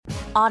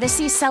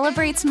Odyssey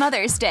celebrates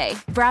Mother's Day,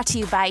 brought to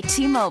you by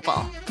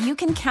T-Mobile. You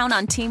can count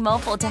on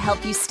T-Mobile to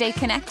help you stay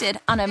connected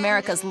on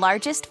America's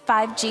largest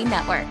 5G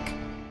network.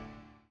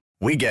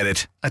 We get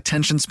it.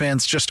 Attention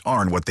spans just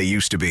aren't what they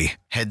used to be.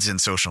 Heads in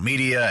social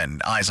media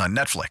and eyes on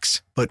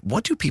Netflix. But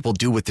what do people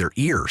do with their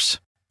ears?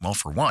 Well,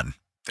 for one,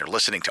 they're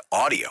listening to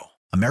audio.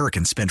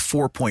 Americans spend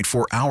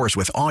 4.4 hours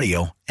with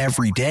audio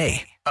every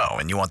day. Oh,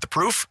 and you want the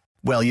proof?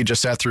 Well, you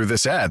just sat through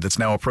this ad that's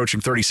now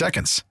approaching 30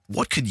 seconds.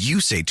 What could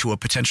you say to a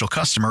potential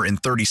customer in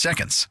 30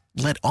 seconds?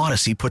 Let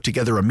Odyssey put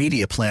together a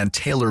media plan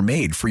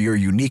tailor-made for your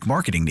unique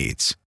marketing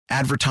needs.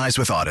 Advertise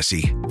with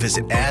Odyssey.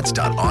 Visit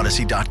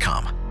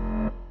ads.odyssey.com.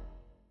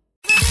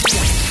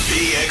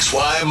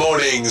 PXY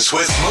Mornings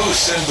with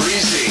Moose and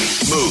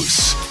Breezy.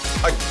 Moose,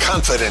 a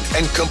confident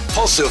and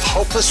compulsive,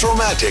 hopeless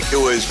romantic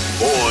who is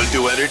born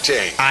to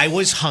entertain. I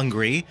was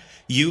hungry.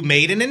 You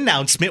made an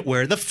announcement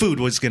where the food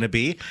was going to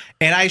be,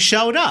 and I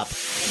showed up.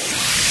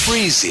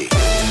 Breezy,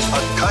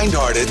 a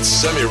kind-hearted,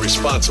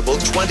 semi-responsible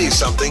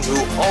 20-something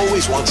who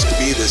always wants to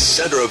be the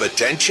center of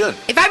attention.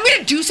 If I'm going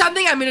to do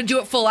something, I'm going to do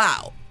it full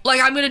out.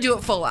 Like, I'm going to do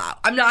it full out.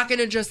 I'm not going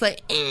to just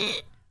like...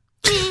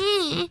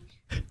 The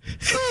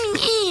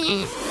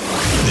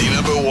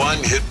number one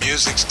hit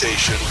music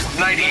station,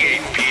 98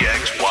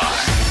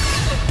 PXY.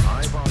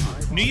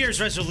 New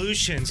Year's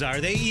resolutions, are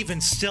they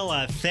even still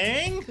a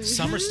thing?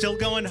 Some are still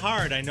going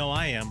hard. I know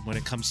I am when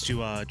it comes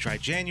to dry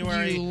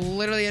January. You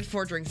literally had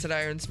 4 drinks at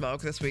Iron Smoke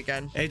this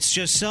weekend. It's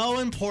just so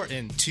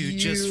important to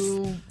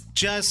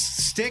just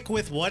stick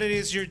with what it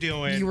is you're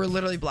doing. You were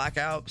literally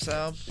blackout,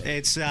 so.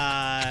 It's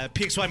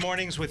PXY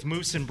Mornings with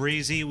Moose and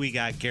Breezy. We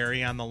got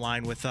Gary on the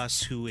line with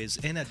us who is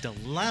in a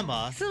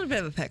dilemma. It's a little bit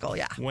of a pickle,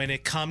 yeah. When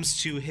it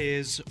comes to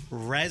his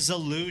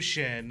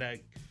resolution.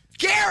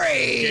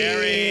 Gary!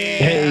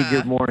 Hey,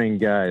 good morning,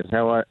 guys.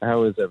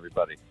 How is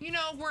everybody? You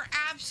know, we're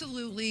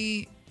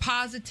absolutely,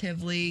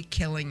 positively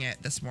killing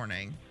it this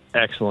morning.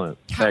 Excellent.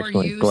 How Excellent.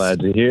 are you? Glad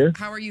to hear.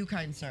 How are you,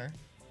 kind sir?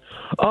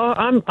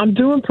 I'm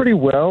doing pretty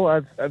well.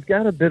 I've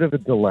got a bit of a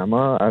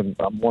dilemma.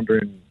 I'm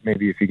wondering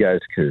maybe if you guys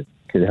could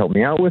help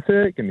me out with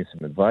it. Give me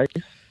some advice.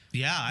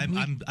 Yeah,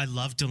 I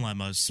love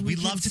dilemmas. We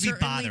love to be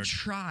bothered.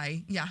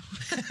 Try, yeah.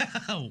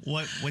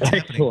 What's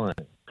happening? Excellent.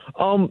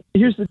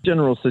 Here's the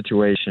general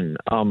situation.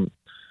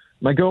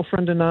 My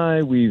girlfriend and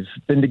I, we've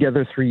been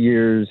together 3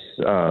 years,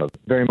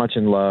 very much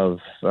in love.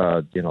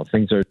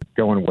 Things are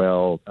going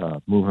well,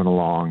 moving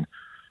along.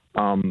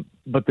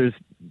 But there's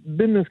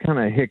been this kind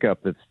of hiccup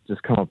that's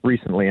just come up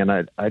recently, and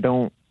I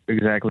don't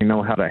exactly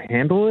know how to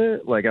handle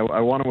it. Like,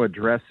 I want to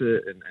address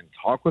it and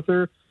talk with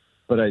her,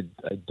 but I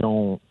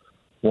don't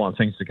want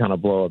things to kind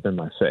of blow up in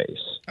my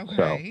face.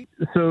 Okay.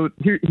 So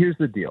here's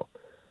the deal.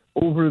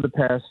 Over the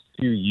past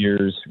few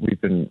years, we've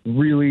been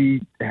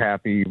really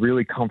happy,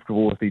 really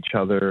comfortable with each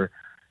other,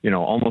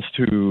 almost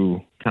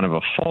to kind of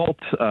a fault.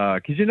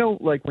 Because,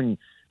 like when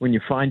you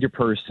find your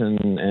person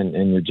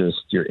and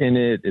you're in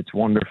it, it's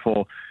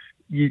wonderful.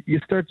 You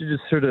start to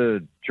just sort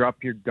of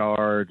drop your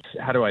guard.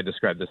 How do I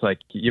describe this? Like,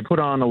 you put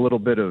on a little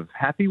bit of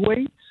happy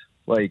weight.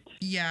 Like,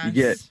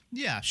 yes.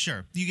 Yeah,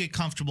 sure. You get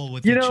comfortable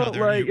with each other.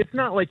 Like, it's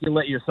not like you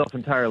let yourself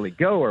entirely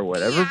go or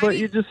whatever, but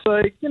you just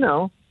like,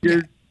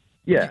 you're...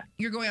 Yeah.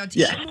 You're going out to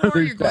eat more.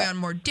 You're going on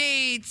more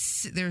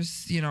dates.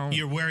 There's,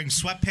 You're wearing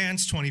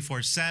sweatpants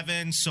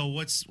 24/7. So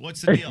what's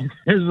the deal?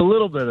 There's a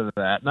little bit of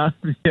that.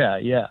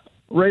 Yeah.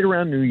 Right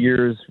around New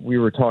Year's, we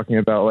were talking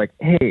about like,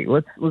 hey,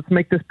 let's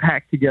make this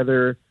pact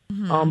together.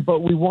 Mm-hmm.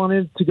 But we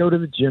wanted to go to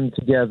the gym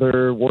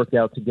together, work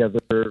out together.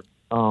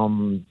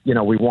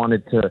 We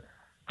wanted to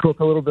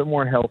cook a little bit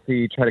more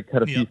healthy, try to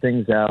cut a few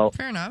things out.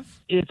 Fair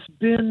enough. It's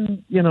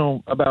been,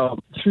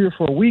 about 3 or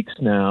 4 weeks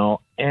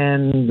now,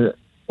 and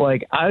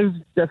like, I've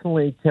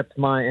definitely kept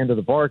my end of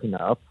the bargain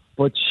up,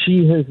 but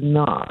she has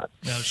not.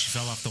 No, she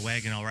fell off the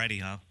wagon already,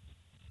 huh?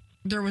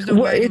 There was no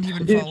wagon to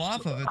even fall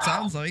off of, it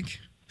sounds like.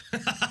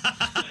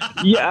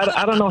 Yeah,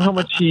 I don't know how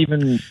much she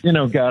even,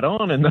 got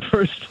on in the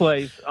first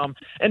place.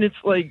 And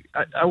it's like,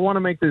 I want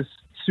to make this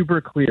super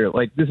clear.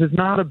 Like, this is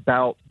not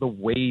about the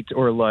weight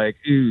or like,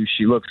 ooh,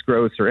 she looks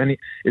gross or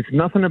it's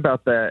nothing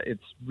about that.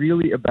 It's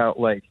really about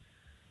like,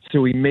 so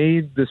we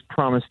made this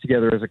promise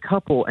together as a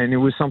couple, and it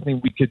was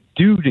something we could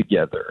do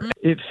together.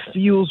 It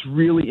feels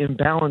really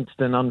imbalanced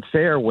and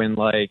unfair when,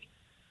 like,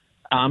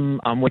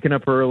 I'm waking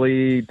up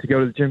early to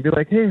go to the gym and be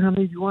like, hey,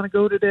 honey, do you want to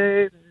go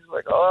today? And he's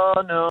like,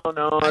 oh, no,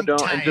 I don't.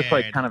 Tired. And just,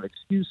 like, kind of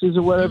excuses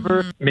or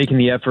whatever. Mm-hmm. Making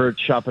the effort,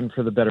 shopping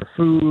for the better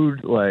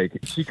food. Like,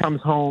 she comes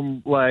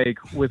home, like,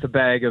 with a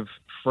bag of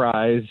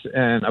fries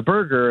and a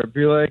burger and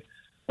be like,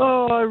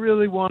 oh, I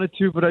really wanted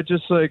to, but I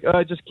just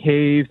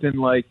caved and,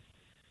 like,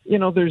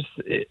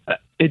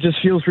 it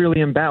just feels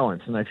really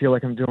imbalanced, and I feel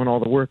like I'm doing all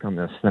the work on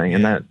this thing,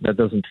 and that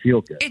doesn't feel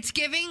good. It's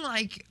giving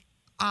like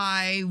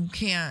I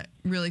can't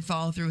really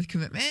follow through with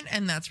commitment,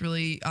 and that's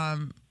really,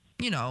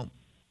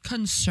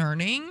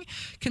 concerning,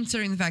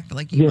 considering the fact that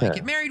like you might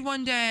get married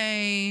one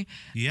day.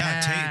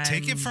 Yeah,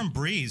 take it from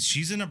Breeze.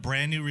 She's in a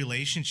brand new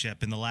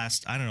relationship in the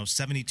last,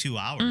 72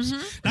 hours.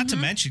 Not to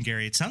mention,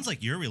 Gary, it sounds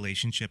like your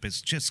relationship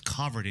is just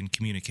covered in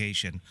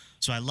communication.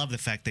 So I love the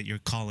fact that you're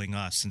calling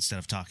us instead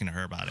of talking to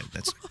her about it.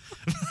 That's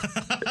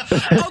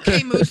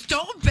okay, Moose.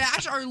 Don't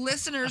bash our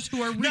listeners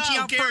who are reaching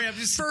out Gary,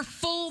 for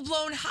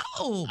full-blown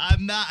help.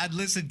 I'm not.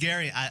 Listen,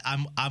 Gary,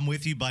 I'm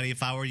with you, buddy.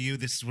 If I were you,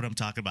 this is what I'm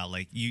talking about.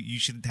 Like, you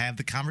should have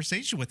the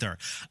conversation with her.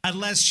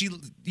 Unless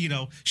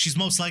she's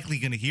most likely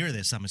going to hear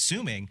this, I'm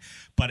assuming.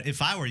 But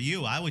if I were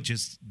you, I would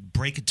just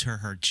break it to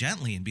her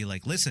gently and be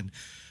like, listen,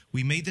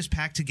 we made this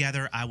pact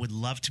together. I would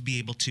love to be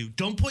able to.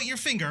 Don't point your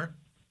finger.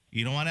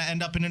 You don't want to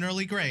end up in an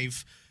early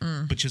grave,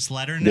 but just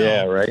let her know.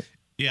 Yeah, right.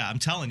 Yeah, I'm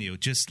telling you,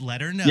 just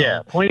let her know.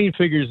 Yeah, pointing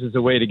fingers is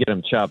a way to get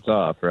them chopped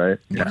off, right?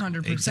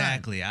 100%.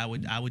 Exactly. I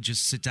would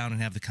just sit down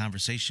and have the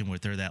conversation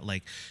with her that,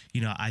 like,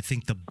 I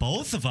think the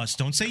both of us,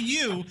 don't say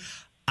you,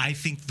 I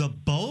think the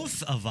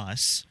both of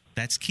us,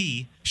 that's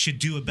key, should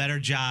do a better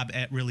job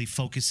at really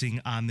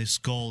focusing on this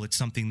goal. It's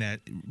something that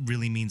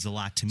really means a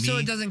lot to me. So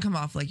it doesn't come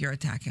off like you're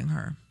attacking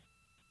her.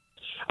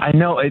 I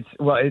know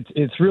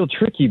it's real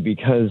tricky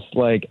because,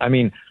 like, I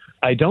mean,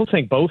 I don't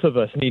think both of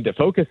us need to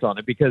focus on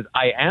it because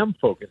I am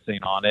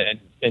focusing on it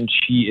and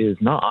she is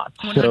not.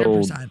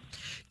 100%. So,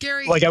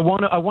 Gary, like, I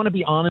want to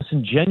be honest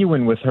and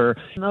genuine with her.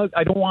 No,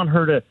 I don't want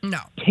her to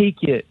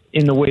take it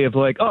in the way of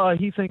like, oh,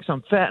 he thinks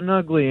I'm fat and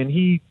ugly and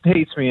he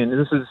hates me and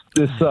this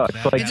sucks.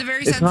 Like,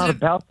 it's not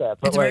about that.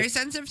 But it's a very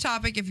sensitive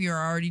topic if you're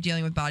already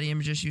dealing with body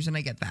image issues, and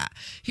I get that.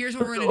 Here's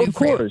what we're going to do. Of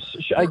course,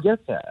 I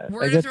get that.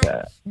 We're going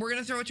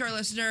to throw it to our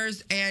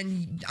listeners,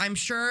 and I'm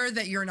sure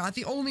that you're not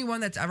the only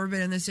one that's ever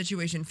been in this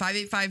situation.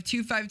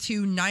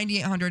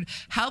 585-252-9800.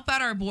 Help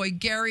out our boy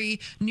Gary.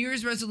 New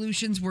Year's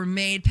resolutions were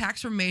made.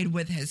 Pacts were made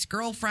with his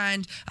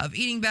girlfriend of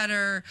eating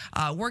better,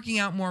 working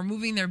out more,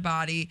 moving their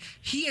body.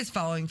 He is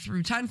following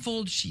through tenfold.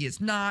 She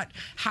is not.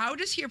 How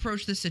does he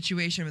approach this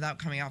situation without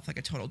coming off like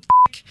a total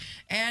dick?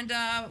 And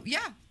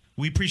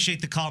we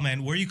appreciate the call,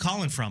 man. Where are you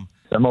calling from?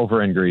 I'm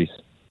over in Greece.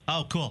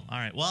 Oh, cool. All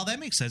right. Well,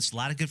 that makes sense. A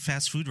lot of good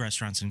fast food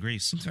restaurants in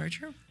Greece. That's very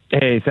true.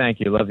 Hey, thank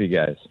you. Love you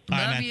guys.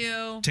 Love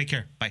you. Take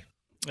care. Bye.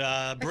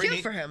 Brittany, I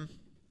feel for him.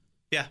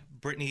 Yeah,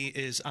 Brittany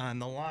is on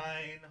the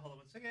line. Hold on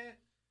 1 second.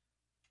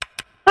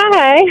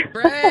 Hi.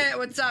 Britt,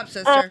 what's up,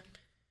 sister?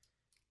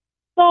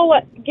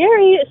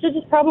 Gary should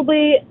just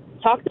probably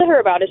talk to her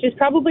about it. She's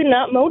probably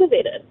not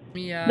motivated.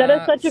 Yeah. That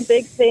is such a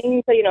big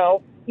thing to,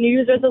 New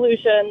Year's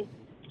resolution.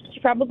 She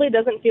probably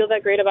doesn't feel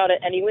that great about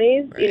it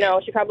anyways.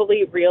 Right. She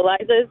probably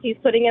realizes he's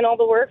putting in all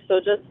the work, so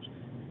just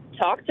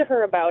talk to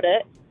her about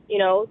it.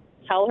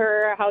 Tell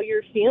her how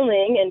you're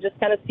feeling and just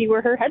kind of see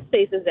where her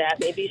headspace is at.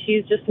 Maybe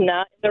she's just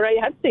not in the right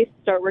headspace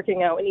to start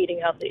working out and eating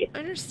healthy. I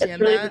understand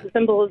it's really just as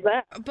simple as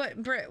that.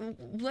 But Britt,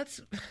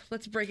 let's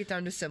break it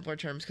down to simpler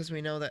terms because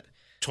we know that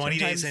 20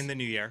 days in the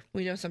new year.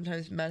 We know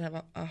sometimes men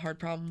have a hard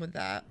problem with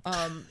that.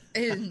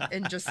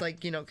 And just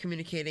like,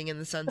 communicating in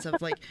the sense of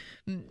like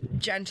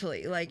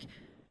gently, like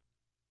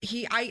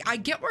I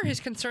get where his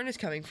concern is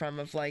coming from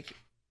of like,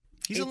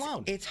 he's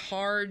alone. It's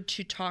hard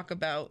to talk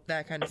about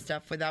that kind of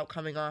stuff without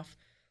coming off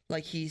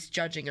like he's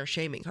judging or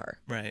shaming her.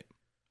 Right.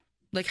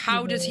 Like,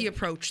 how does he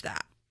approach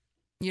that?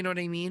 You know what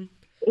I mean?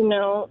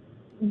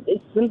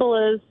 It's simple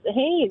as,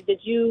 hey,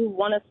 did you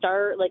want to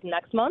start like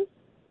next month?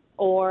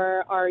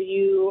 Or are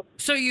you...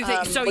 So you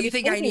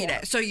think I need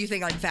it. So you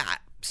think I'm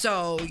fat.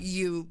 So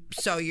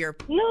you're...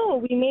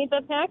 No, we made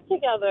the pact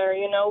together.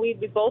 We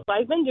both,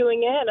 I've been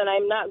doing it and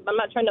I'm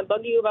not trying to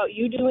bug you about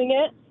you doing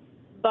it.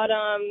 But,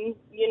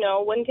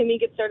 when can we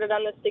get started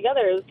on this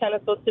together? It was kind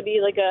of supposed to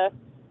be like a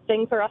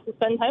thing for us to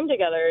spend time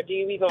together. Do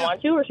you even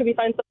want to, or should we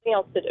find something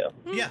else to do?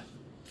 Yeah.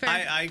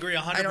 I agree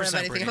 100%. I don't have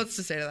anything Brittany. else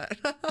to say to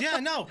that. Yeah,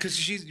 no, because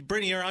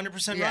Brittany, you're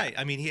 100% right.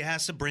 I mean, he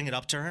has to bring it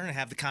up to her and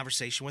have the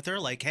conversation with her.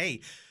 Like,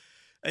 hey,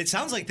 it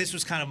sounds like this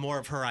was kind of more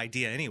of her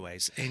idea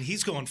anyways. And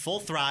he's going full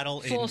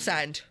throttle. Full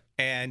send.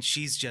 And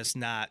she's just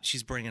not.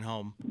 She's bringing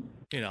home,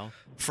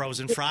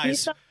 frozen fries.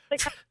 He's not the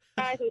kind of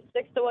guy who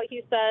sticks to what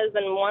he says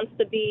and wants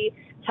to be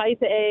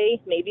type A.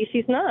 Maybe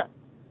she's not.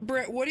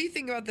 Britt, what do you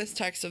think about this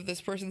text of this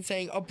person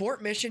saying,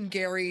 abort mission,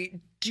 Gary,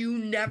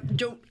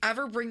 don't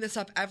ever bring this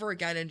up ever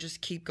again and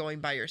just keep going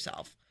by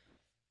yourself?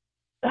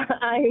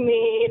 I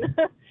mean,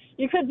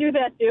 you could do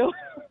that too.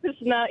 It's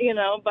not,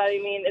 but I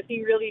mean, if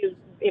he really is,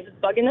 if it's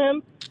bugging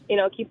him,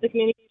 keep the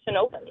communication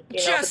open.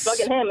 If it's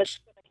bugging him, it's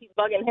going to keep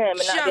bugging him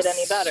and not get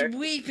any better.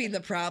 Sweeping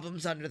the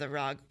problems under the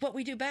rug. What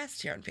we do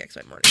best here on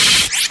PXY Morning.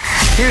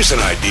 Here's an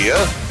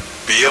idea.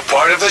 Be a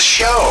part of the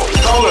show.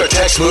 Call or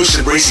text Moose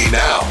and Breezy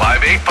now.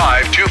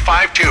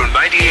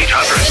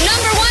 585-252-9800. The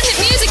number one hit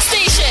music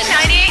station.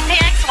 98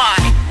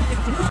 PXY.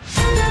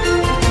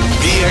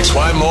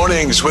 PXY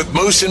Mornings with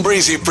Moose and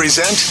Breezy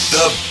present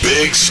the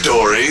big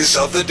stories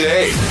of the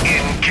day.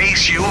 In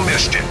case you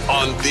missed it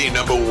on the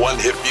number one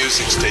hit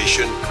music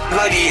station,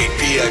 98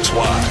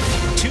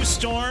 PXY. Two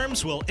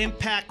storms will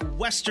impact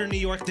western New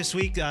York this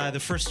week. The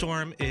first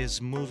storm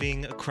is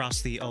moving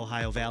across the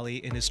Ohio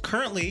Valley and is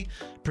currently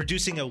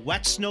producing a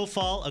wet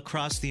snowfall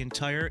across the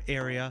entire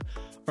area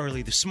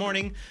early this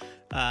morning.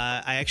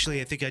 I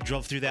think I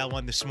drove through that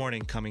one this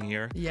morning coming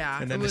here. Yeah,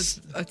 and then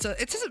it's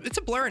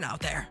a blurring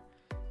out there.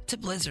 It's a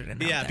blizzard out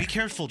there. Be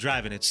careful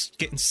driving. It's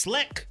getting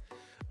slick.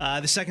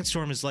 The second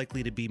storm is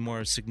likely to be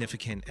more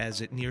significant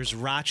as it nears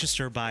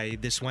Rochester by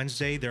this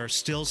Wednesday. There are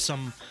still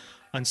some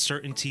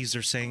uncertainties,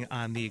 they're saying,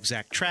 on the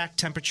exact track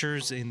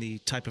temperatures and the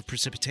type of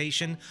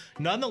precipitation.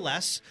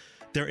 Nonetheless,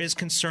 there is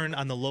concern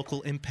on the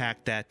local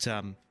impact that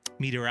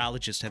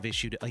meteorologists have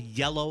issued a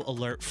yellow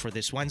alert for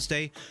this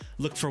Wednesday.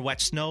 Look for wet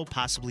snow,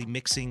 possibly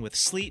mixing with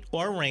sleet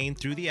or rain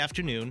through the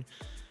afternoon.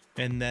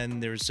 And then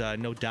there's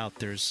no doubt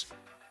there's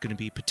going to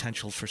be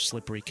potential for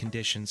slippery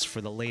conditions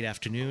for the late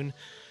afternoon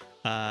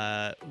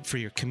for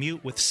your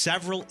commute, with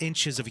several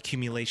inches of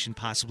accumulation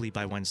possibly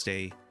by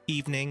Wednesday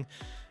evening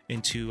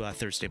into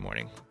Thursday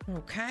morning.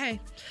 Okay.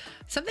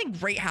 Something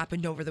great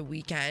happened over the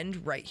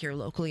weekend right here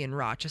locally in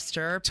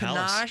Rochester. Tell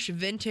us. Panache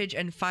Vintage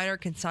and Finer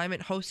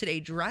Consignment hosted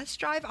a dress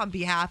drive on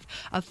behalf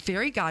of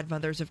Fairy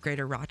Godmothers of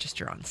Greater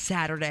Rochester on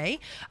Saturday.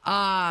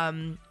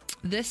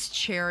 This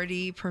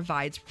charity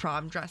provides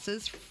prom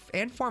dresses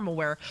and formal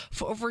wear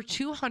for over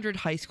 200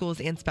 high schools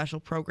and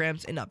special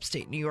programs in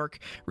upstate New York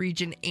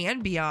region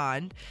and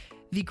beyond.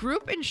 The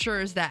group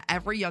ensures that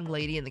every young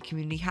lady in the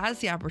community has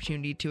the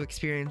opportunity to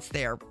experience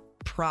their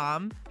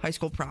prom, high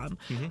school prom,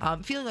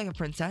 feeling like a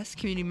princess.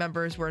 Community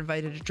members were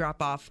invited to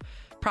drop off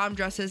prom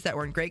dresses that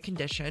were in great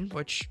condition,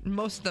 which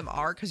most of them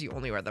are because you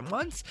only wear them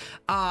once.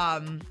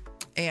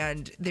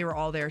 And they were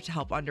all there to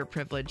help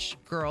underprivileged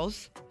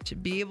girls to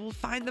be able to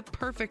find the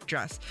perfect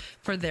dress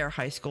for their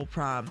high school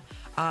prom.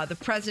 The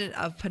president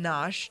of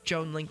Panache,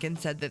 Joan Lincoln,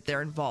 said that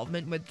their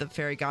involvement with the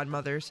Fairy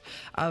Godmothers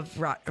of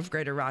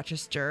Greater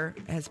Rochester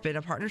has been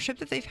a partnership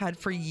that they've had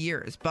for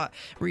years, but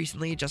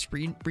recently just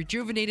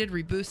rejuvenated,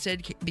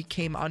 reboosted,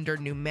 became under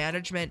new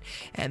management,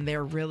 and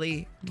they're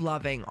really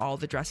loving all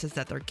the dresses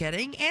that they're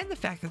getting and the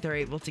fact that they're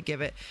able to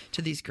give it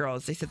to these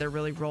girls. They said they're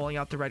really rolling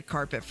out the red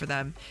carpet for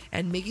them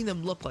and making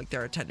them look like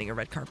they're attending a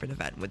red carpet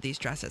event with these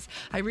dresses.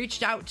 I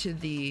reached out to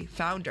the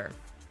founder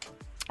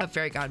of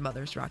Fairy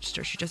Godmothers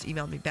Rochester. She just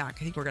emailed me back.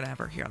 I think we're going to have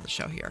her here on the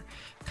show here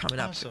coming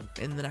up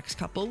in the next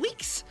couple of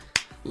weeks.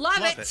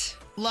 Love it.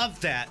 Love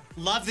that.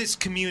 Love this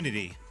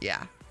community.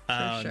 Yeah,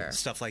 for sure.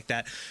 Stuff like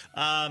that.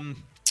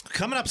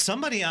 Coming up,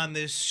 somebody on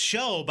this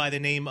show by the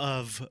name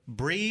of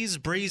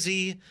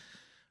Breezy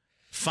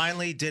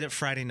finally did it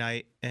Friday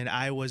night, and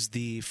I was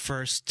the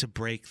first to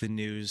break the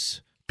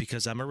news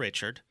because I'm a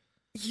Richard.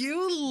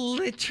 You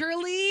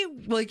literally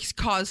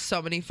caused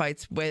so many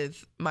fights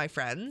with my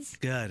friends.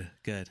 Good.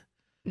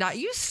 Not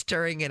you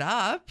stirring it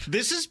up.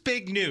 This is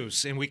big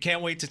news, and we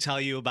can't wait to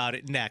tell you about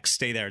it next.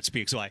 Stay there. It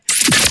speaks why.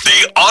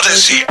 The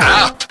Odyssey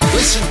app.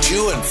 Listen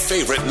to and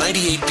favorite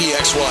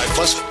 98PXY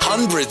plus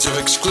hundreds of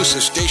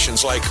exclusive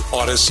stations like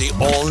Odyssey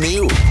All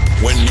New.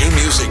 When new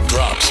music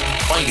drops,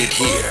 find it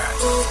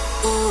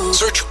here.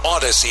 Search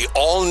Odyssey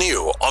All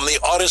New on the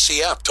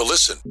Odyssey app to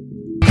listen.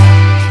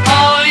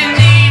 All you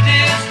need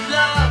is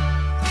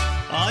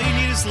love. All you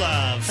need is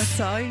love. That's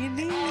all you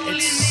need.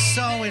 It's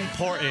so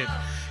important.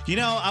 You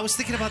know, I was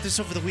thinking about this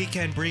over the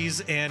weekend,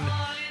 Breeze, and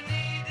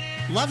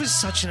love is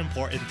such an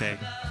important thing.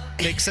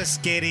 Makes us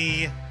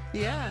giddy.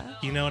 Yeah.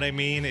 You know what I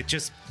mean? It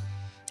just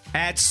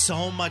adds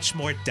so much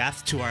more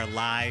depth to our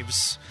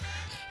lives.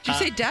 Did you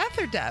say death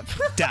or depth?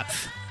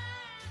 Depth.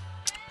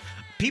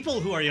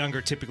 People who are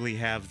younger typically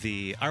have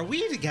the "are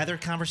we together"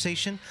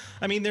 conversation.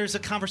 I mean, there's a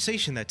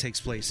conversation that takes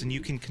place, and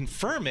you can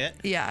confirm it.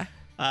 Yeah.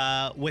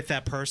 With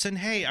that person.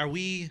 Hey, are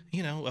we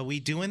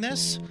doing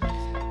this?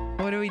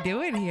 What are we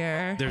doing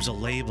here? There's a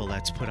label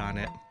that's put on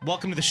it.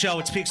 Welcome to the show.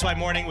 It's PXY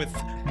Morning with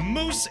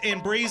Moose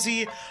and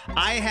Breezy.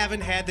 I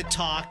haven't had the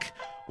talk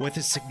with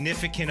a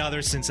significant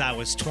other since I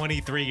was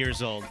 23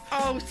 years old.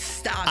 Oh,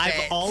 stop it.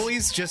 I've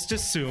always just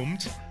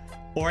assumed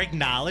or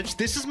acknowledged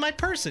this is my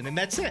person, and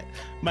that's it.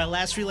 My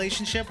last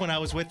relationship, when I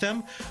was with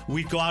them,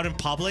 we'd go out in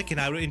public, and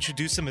I would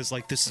introduce them as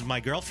like, this is my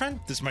girlfriend.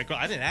 This is my girl.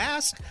 I didn't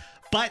ask,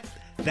 but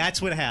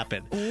that's what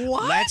happened.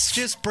 What? Let's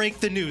just break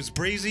the news.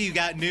 Breezy, you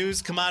got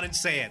news? Come on and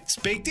say it. It's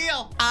a big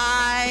deal.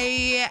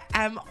 I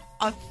am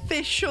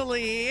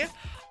officially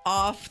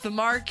off the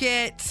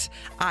market.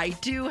 I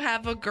do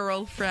have a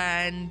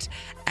girlfriend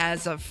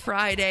as of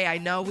Friday. I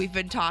know we've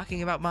been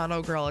talking about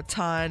Mono Girl a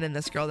ton, and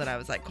this girl that I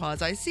was like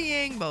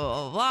quasi-seeing, blah,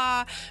 blah,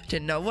 blah.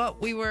 Didn't know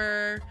what we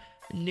were.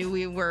 Knew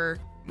we were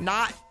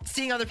not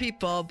seeing other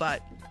people,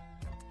 but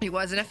it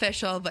wasn't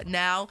official. But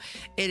now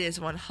it is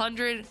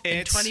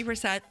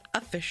 120%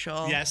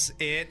 official. Yes,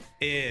 it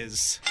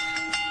is.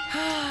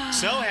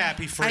 So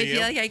happy for you. I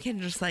feel like I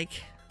can just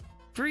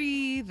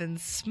breathe and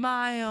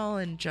smile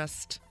and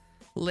just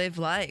live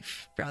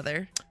life,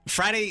 brother.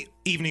 Friday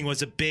evening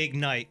was a big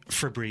night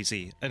for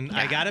Breezy. And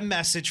I got a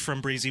message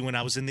from Breezy when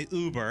I was in the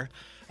Uber.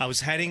 I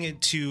was heading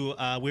into,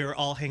 we were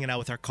all hanging out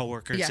with our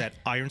coworkers at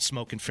Iron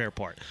Smoke in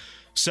Fairport.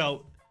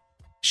 So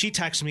she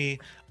texted me,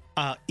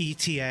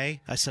 ETA.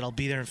 I said, I'll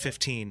be there in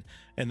 15.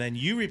 And then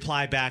you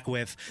reply back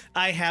with,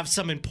 I have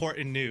some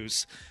important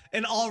news.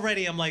 And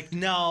already I'm like,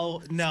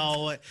 no,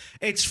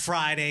 it's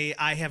Friday.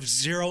 I have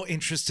zero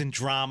interest in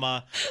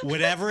drama.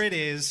 Whatever it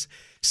is,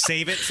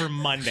 save it for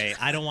Monday.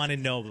 I don't want to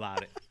know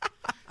about it.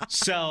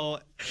 So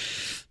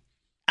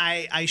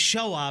I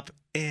show up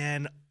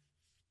and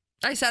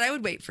I said I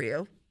would wait for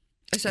you.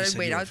 I said I'd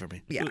wait out for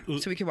me. Yeah,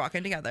 so we could walk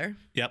in together.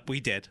 Yep, we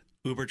did.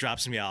 Uber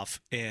drops me off,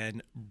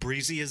 and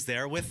Breezy is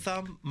there with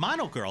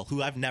Mono Girl,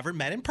 who I've never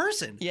met in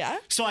person. Yeah.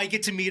 So I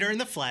get to meet her in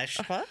the flesh.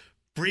 Uh-huh.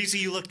 Breezy,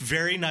 you looked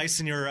very nice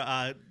in your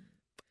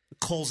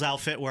Kohl's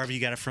outfit, wherever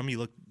you got it from. You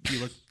look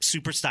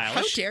super stylish.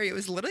 How dare you? It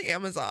was literally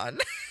Amazon.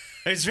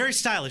 It's very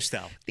stylish,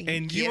 though.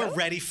 Thank you you. were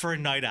ready for a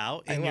night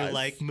out, and I you're was.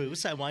 like,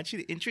 Moose, I want you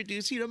to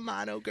introduce you to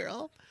Mono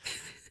Girl.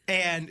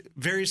 And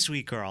very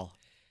sweet girl.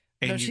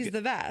 And No, she's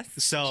the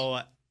best.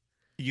 So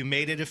you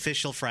made it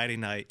official Friday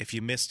night. If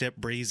you missed it,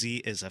 Breezy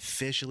is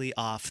officially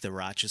off the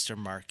Rochester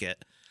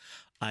market.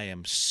 I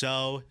am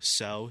so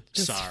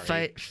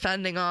sorry.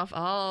 Fending off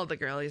all the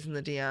girlies in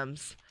the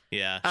DMs.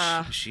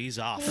 Yeah, she's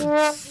off.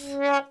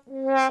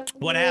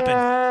 What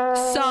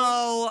happened?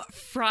 So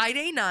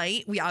Friday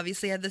night, we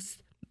obviously had this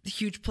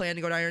huge plan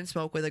to go to Iron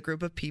Smoke with a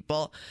group of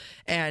people,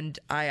 and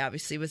I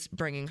obviously was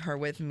bringing her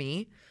with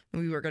me.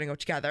 We were going to go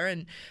together,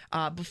 and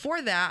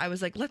before that, I was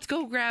like, "Let's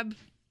go grab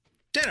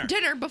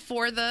dinner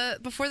before the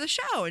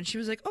show." And she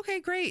was like,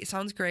 "Okay, great,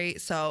 sounds great."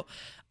 So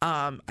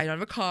I don't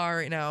have a car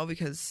right now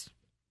because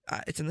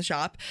it's in the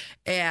shop,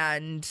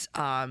 and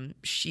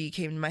she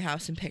came to my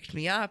house and picked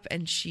me up,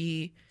 and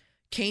she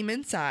came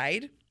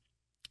inside,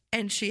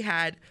 and she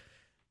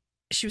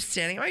was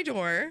standing at my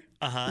door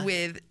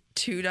with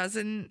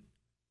 24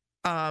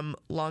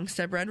 long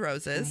stem red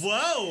roses.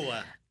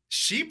 Whoa!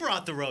 She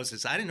brought the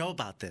roses. I didn't know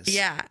about this.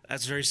 Yeah.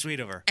 That's very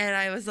sweet of her. And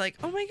I was like,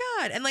 oh my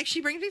God. And like,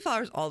 she brings me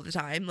flowers all the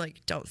time.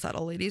 Like, don't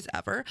settle, ladies,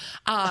 ever.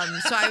 So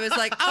I was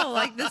like, oh,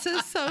 like, this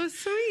is so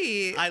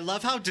sweet. I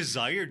love how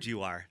desired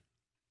you are.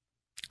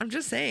 I'm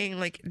just saying,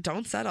 like,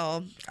 don't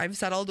settle. I've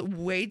settled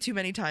way too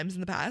many times in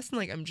the past. And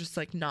like, I'm just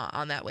like not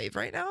on that wave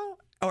right now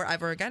or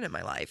ever again in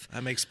my life.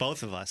 That makes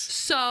both of us.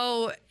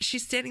 So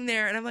she's standing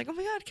there and I'm like, oh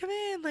my God, come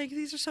in. Like,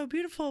 these are so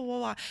beautiful. Blah,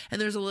 blah.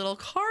 And there's a little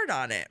card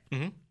on it.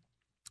 Mm-hmm.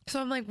 So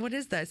I'm like, what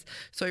is this?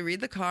 So I read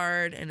the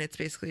card, and it's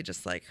basically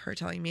just like her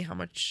telling me how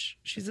much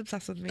she's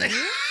obsessed with me.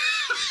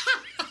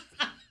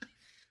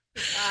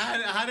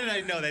 How did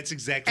I know that's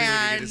exactly what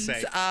you're going to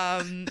say?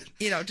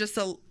 Just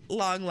a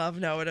long love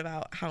note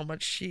about how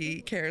much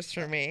she cares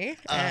for me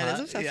and is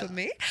obsessed with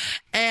me.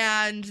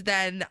 And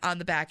then on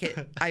the back,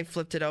 I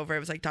flipped it over. It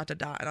was like ...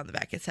 And on the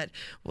back, it said,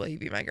 will you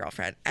be my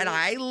girlfriend? And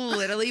I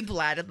literally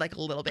blatted like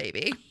a little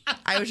baby.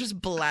 I was just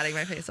blatting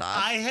my face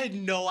off. I had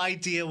no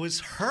idea it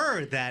was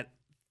her that...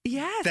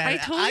 Yes, that I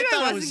told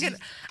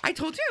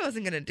you I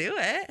wasn't gonna do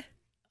it.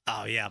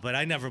 Oh yeah, but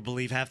I never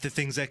believe half the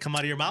things that come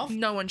out of your mouth.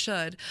 No one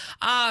should.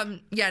 I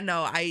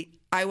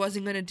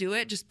wasn't gonna do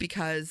it just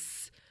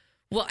because,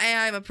 well, A,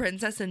 I'm a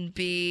princess, and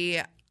B,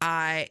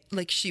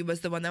 she was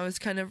the one that was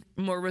kind of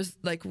more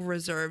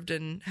reserved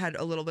and had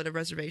a little bit of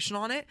reservation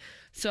on it.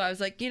 So I was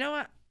like, you know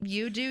what,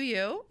 you do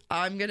you.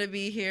 I'm gonna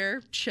be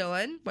here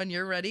chilling. When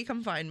you're ready,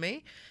 come find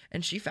me.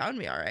 And she found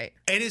me all right.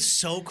 It is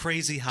so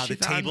crazy how the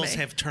tables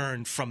have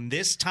turned from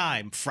this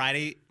time,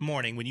 Friday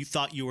morning, when you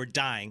thought you were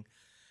dying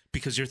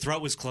because your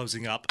throat was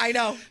closing up. I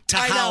know. To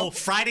how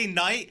Friday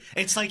night,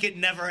 it's like it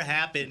never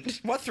happened.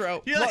 What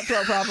throat? What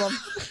throat problem?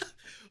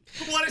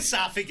 What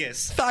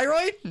esophagus?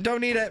 Thyroid?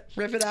 Don't need it.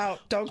 Rip it out.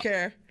 Don't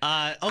care.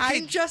 Okay.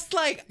 I'm just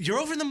like... You're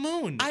over the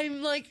moon.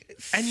 I'm like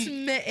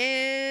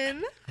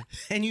smitten.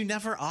 And you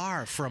never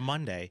are for a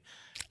Monday.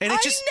 And I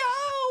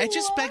know. It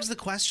just begs the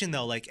question,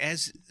 though, like,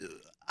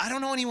 I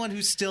don't know anyone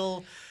who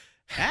still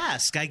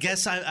asks. I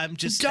guess I'm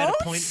just at a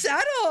point. Don't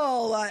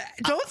settle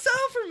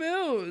for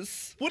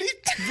Moose. What?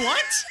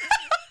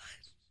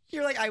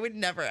 You're like, I would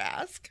never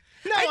ask.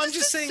 No, I'm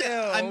just saying.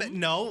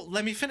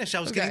 Let me finish. I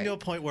was getting to a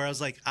point where I was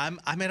like, I'm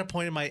at a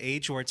point in my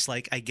age where it's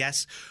like, I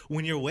guess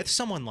when you're with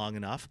someone long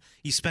enough,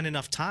 you spend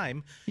enough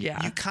time.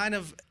 Yeah. You kind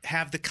of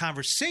have the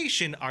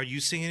conversation. Are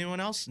you seeing anyone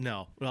else?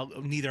 No. Well,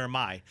 neither am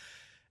I.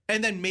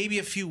 And then maybe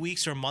a few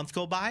weeks or a month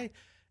go by.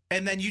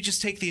 And then you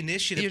just take the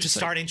initiative to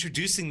start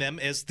introducing them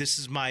as this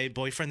is my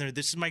boyfriend or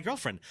this is my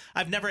girlfriend.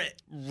 I've never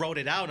wrote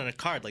it out on a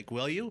card. Like,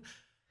 will you?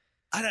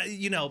 I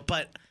don't,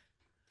 but.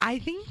 I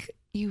think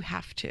you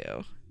have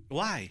to.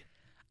 Why?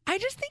 I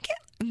just think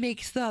it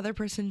makes the other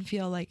person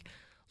feel like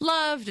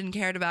loved and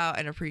cared about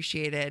and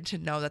appreciated to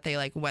know that they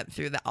like went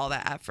through all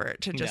that effort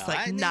to just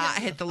not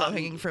hit the low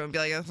hanging fruit and be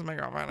like, this is my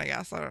girlfriend, I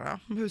guess. I don't know.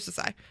 Who's to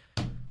say?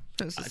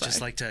 I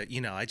just like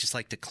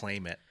to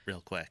claim it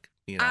real quick.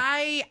 You know?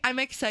 I'm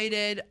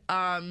excited.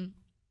 A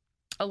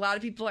lot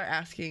of people are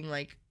asking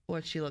like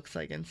what she looks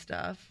like and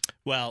stuff.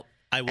 Well,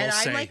 I will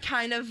say, I'm like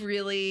kind of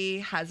really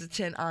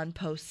hesitant on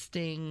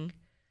posting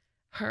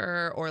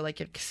her or like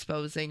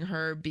exposing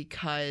her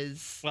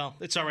because, well,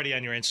 it's already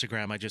on your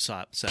Instagram. I just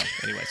saw it. So,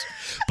 anyways,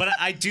 but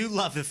I do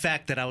love the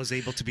fact that I was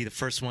able to be the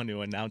first one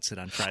to announce it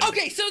on Friday.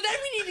 Okay, so then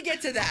we need to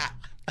get to that.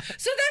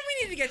 So then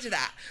we need to get to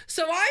that.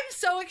 So I'm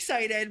so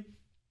excited.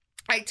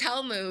 I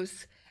tell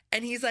Moose,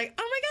 and he's like,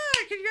 "Oh my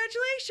God,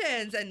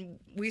 congratulations!" And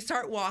we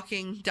start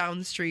walking down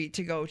the street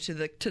to go to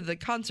the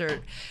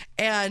concert,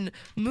 and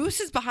Moose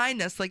is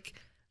behind us like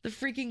the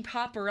freaking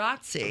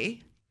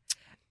paparazzi.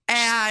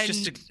 And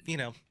Just to,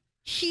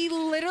 he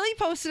literally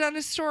posted on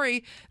his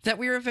story that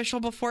we were official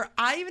before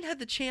I even had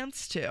the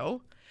chance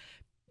to.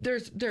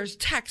 There's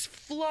text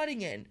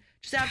flooding in,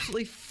 just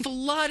absolutely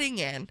flooding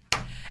in.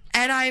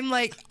 And I'm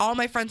like, all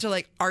my friends are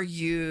like, "Are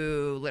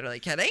you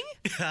literally kidding?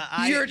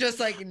 You're just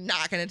like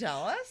not going to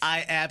tell us?"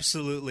 I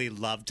absolutely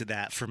loved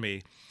that for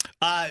me.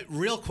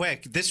 Real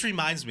quick, this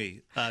reminds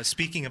me,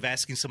 speaking of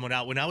asking someone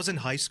out, when I was in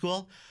high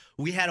school,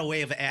 we had a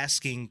way of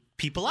asking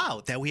people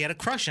out that we had a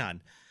crush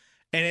on.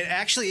 And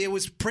it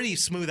was a pretty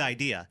smooth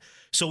idea.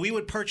 So we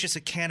would purchase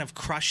a can of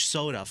Crush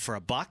soda for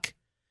 $1.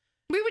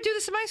 We would do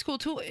this in my school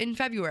too in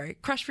February.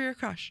 Crush for your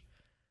crush.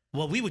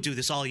 Well, we would do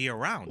this all year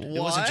round. What? It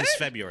wasn't just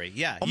February.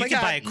 Yeah. Oh you my can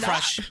God. buy a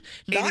Crush.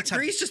 Not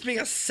Greece just being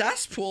a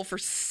cesspool for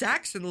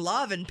sex and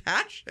love and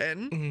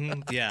passion.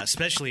 Mm-hmm. Yeah,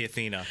 especially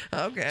Athena.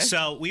 Okay.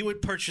 So we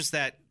would purchase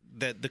the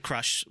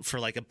Crush for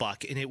like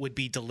 $1, and it would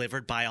be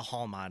delivered by a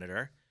hall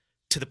monitor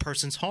to the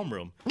person's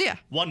homeroom. Yeah.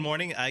 One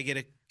morning, I get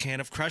a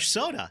can of Crush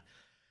soda,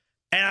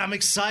 and I'm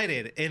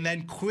excited. And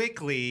then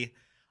quickly,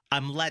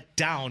 I'm let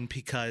down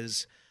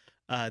because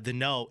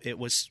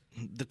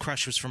the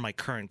Crush was from my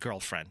current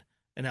girlfriend.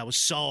 And I was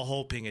so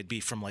hoping it'd be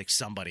from like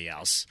somebody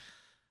else.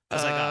 I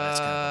was like, oh, that's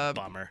kind of a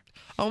bummer.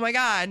 Oh my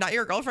God, not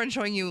your girlfriend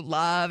showing you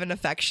love and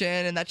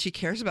affection and that she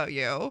cares about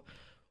you.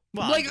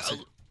 Well, like,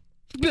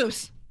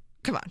 Goose,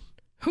 come on.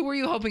 Who were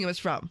you hoping it was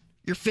from?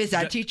 Your phys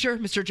ed teacher,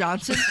 Mr.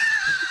 Johnson?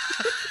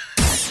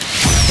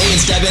 Hey,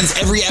 it's Debbins.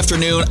 Every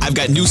afternoon, I've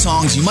got new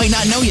songs you might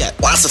not know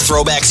yet. Lots of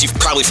throwbacks you've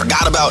probably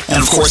forgot about.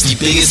 And, of course, the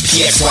biggest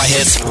PXY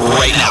hits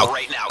right now.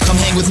 Come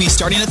hang with me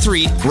starting at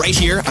 3, right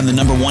here on the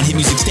 #1 hit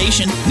music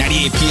station,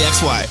 98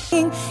 PXY.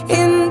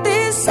 In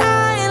this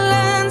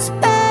silence,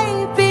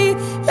 baby,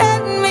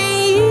 let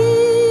me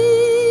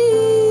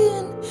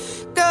in.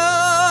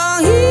 Go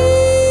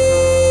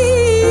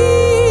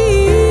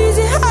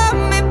easy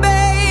on me,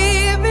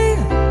 baby.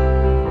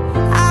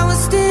 I was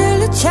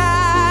still a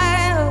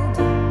child.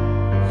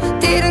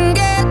 Didn't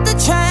get the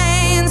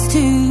chance to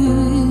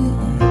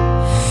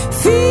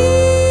feel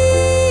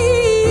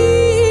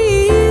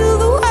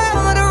the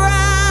world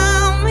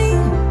around me.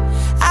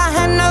 I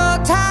had no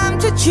time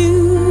to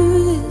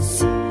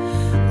choose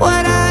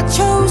what I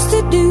chose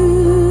to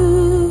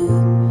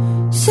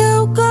do.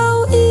 So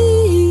go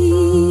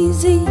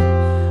easy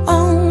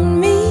on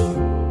me.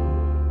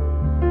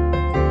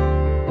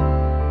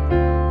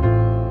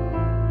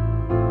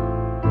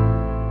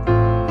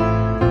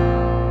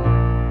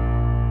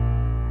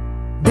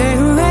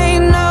 There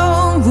ain't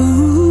no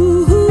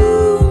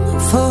room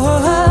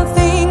for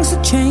things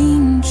to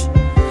change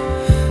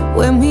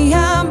when we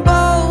are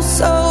both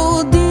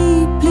so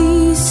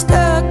deeply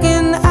stuck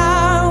in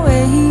our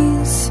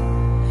ways.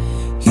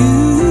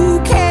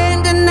 You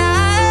can't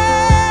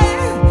deny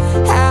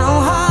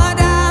how hard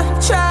I've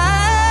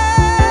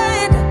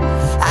tried.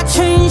 I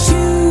changed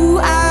who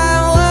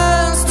I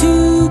was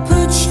to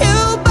put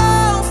you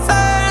both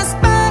first,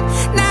 but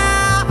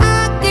now I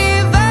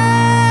give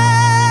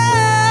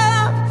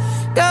up.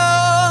 Go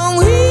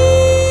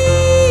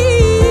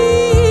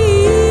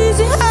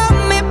easy on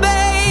me,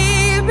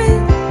 baby.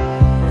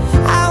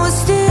 I was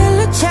still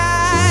a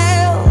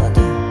child.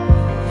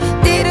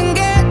 Didn't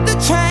get the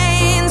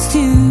chance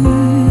to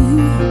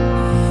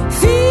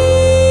feel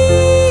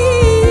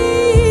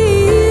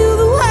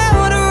the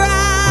world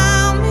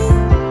around me.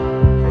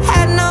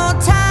 Had no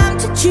time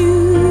to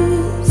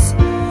choose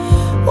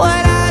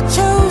what I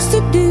chose to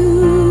do.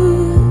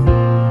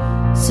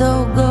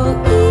 So go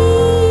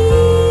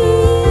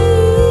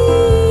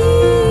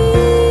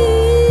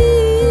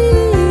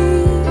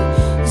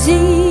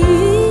easy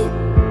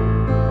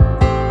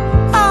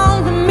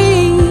on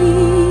me.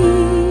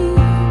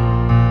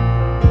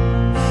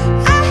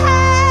 I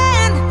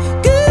had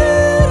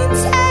good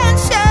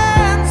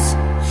intentions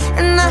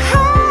and the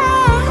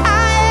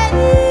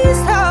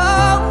highest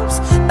hopes,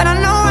 but I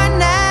know right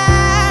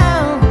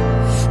now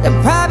that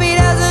probably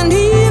doesn't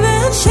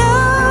even show.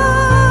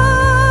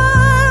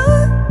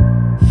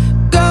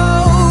 Go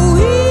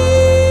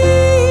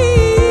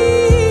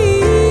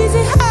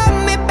easy on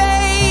me,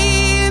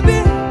 baby.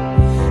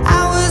 I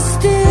was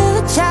still a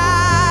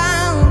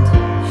child.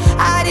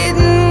 I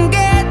didn't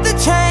get the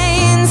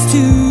chance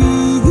to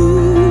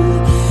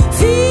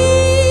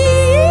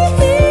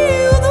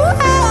feel the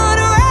world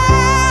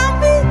around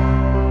me.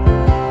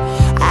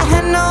 I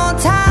had no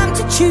time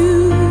to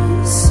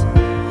choose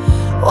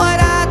what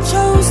I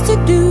chose to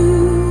do.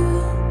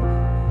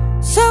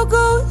 So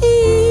go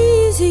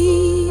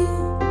easy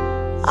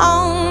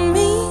on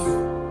me.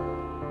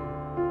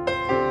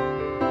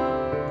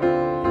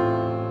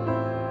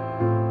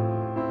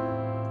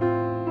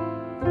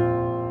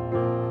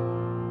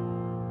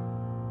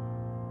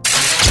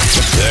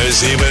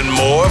 There's even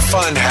more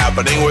fun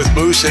happening with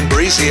Moose and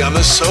Breezy on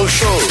the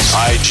socials.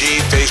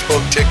 IG,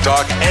 Facebook, TikTok.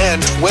 TikTok,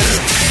 and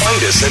Twitter.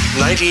 Find us at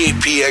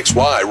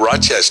 98PXY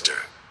Rochester.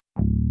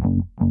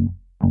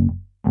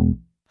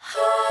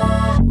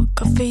 Well,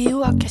 good for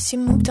you, I guess you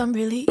moved on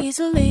really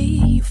easily.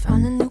 You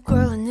found a new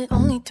girl and it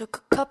only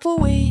took a couple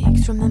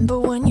weeks. Remember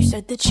when you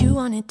said that you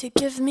wanted to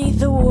give me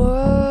the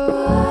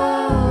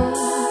world?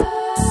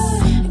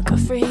 And good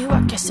for you,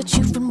 I guess that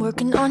you've been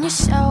working on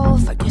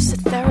yourself. I guess the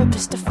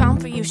therapist I found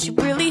for you, she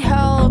really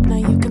helped. Now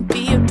you can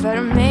be a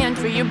better man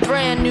for your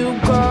brand new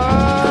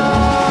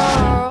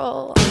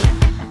girl.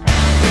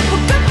 Well,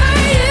 good for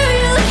you,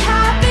 you look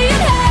happy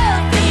and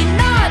healthy,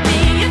 not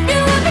me. If you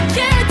ever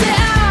cared to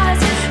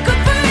ask, good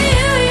for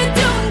you, you're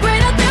doing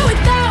great out there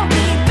without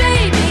me,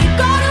 baby.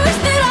 God, I wish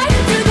that I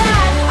could do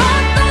that.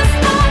 I've lost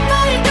my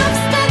mind, I've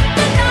spent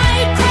the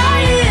night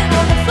crying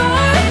on the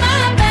floor of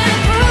my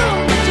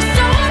bedroom. But you're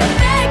so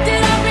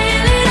unaffected, I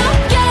really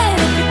don't get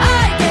it.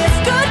 I guess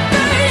good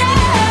for you.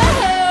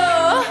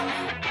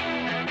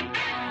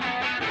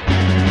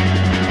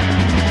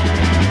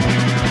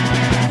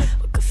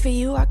 Well, good for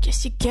you, I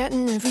guess you're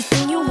getting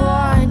everything you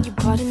want. You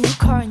bought a new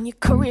car and your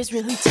career's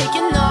really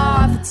taking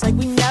off. It's like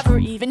we never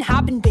even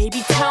happened,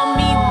 baby. Tell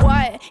me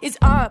what is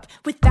up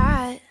with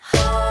that?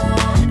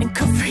 And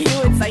good for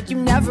you, it's like you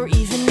never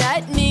even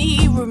met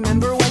me.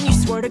 Remember when you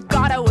swore to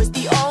God I was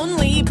the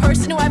only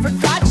person who ever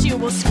got you?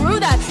 Well, screw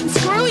that and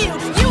screw you.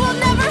 You will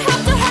never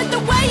have to hurt the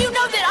way you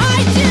know that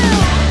I do.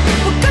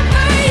 Well, good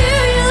for you,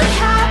 you look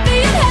happy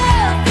and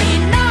healthy,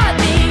 not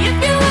me. If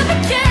you ever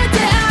cared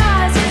to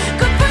ask,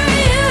 good for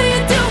you,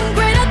 you're doing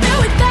great out there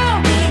without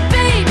me,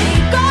 baby.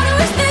 God, I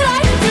wish that I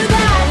could do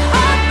that.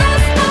 I've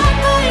lost my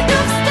mind,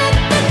 I've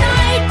spent the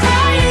night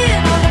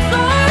crying on the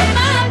floor of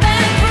my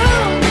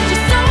bedroom. But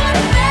you're so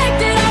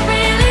unaffected, I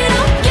really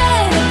don't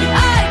get it. I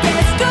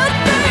guess good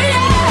for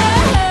you.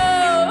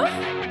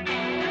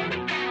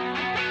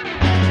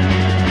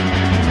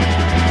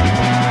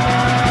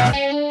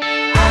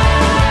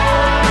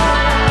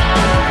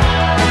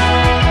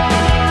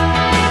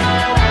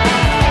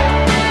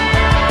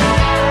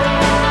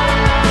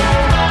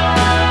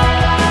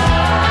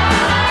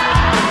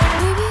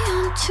 Maybe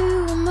I'm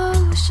too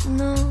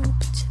emotional,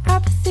 but your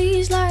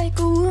apathy's like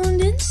a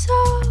wounded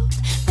soul.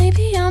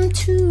 Maybe I'm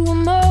too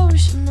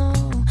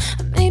emotional,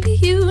 or maybe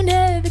you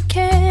never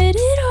cared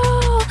at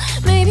all.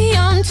 Maybe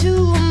I'm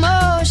too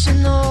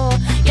emotional,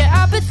 your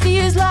apathy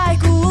is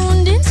like a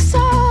wounded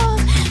soul.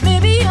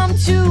 Maybe I'm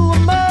too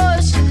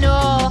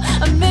emotional,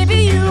 or maybe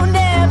you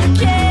never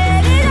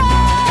cared at all.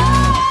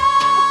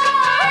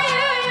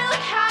 You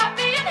look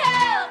happy and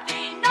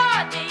healthy,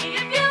 not me.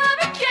 If you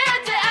ever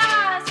cared to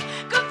ask,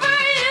 good for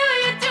you,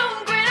 you're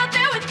doing great out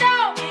there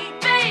without me,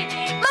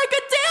 baby. Like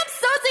a damn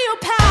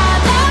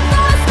sociopath, I've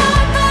lost my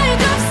mind,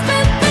 I've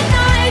spent the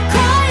night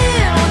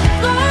crying on the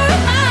floor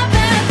of my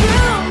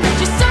bedroom. But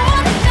you're so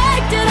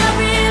unaffected, I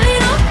really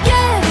don't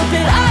get it.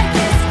 But I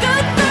guess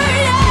good for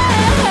you.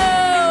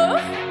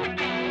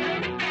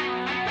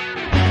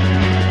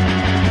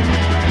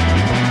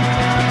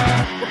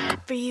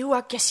 Good for you,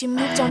 I guess you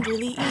moved on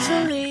really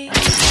easily.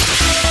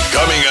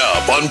 Coming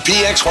up on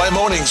PXY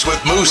Mornings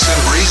with Moose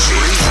and Breezy.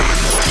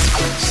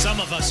 Some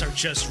of us are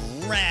just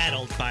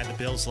rattled by the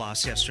Bills'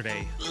 loss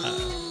yesterday.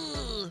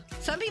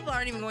 Some people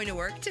aren't even going to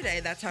work today.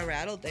 That's how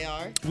rattled they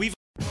are.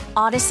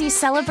 Odyssey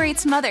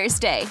celebrates Mother's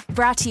Day,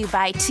 brought to you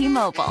by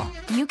T-Mobile.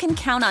 You can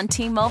count on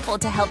T-Mobile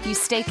to help you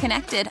stay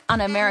connected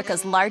on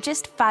America's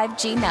largest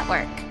 5G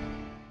network.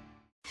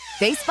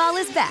 Baseball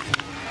is back,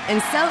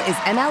 and so is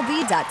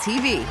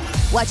MLB.tv.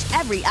 Watch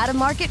every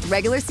out-of-market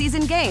regular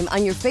season game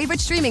on your favorite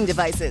streaming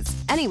devices,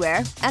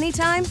 anywhere,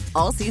 anytime,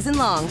 all season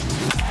long.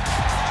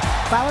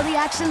 Follow the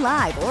action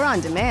live or on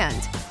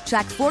demand.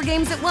 Track 4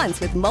 games at once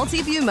with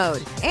multi-view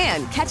mode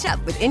and catch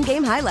up with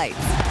in-game highlights.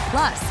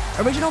 Plus,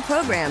 original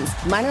programs,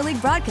 minor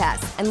league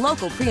broadcasts, and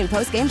local pre- and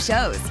post-game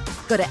shows.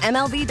 Go to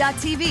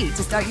MLB.tv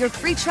to start your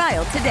free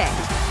trial today.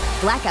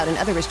 Blackout and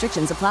other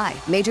restrictions apply.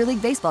 Major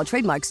League Baseball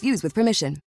trademarks used with permission.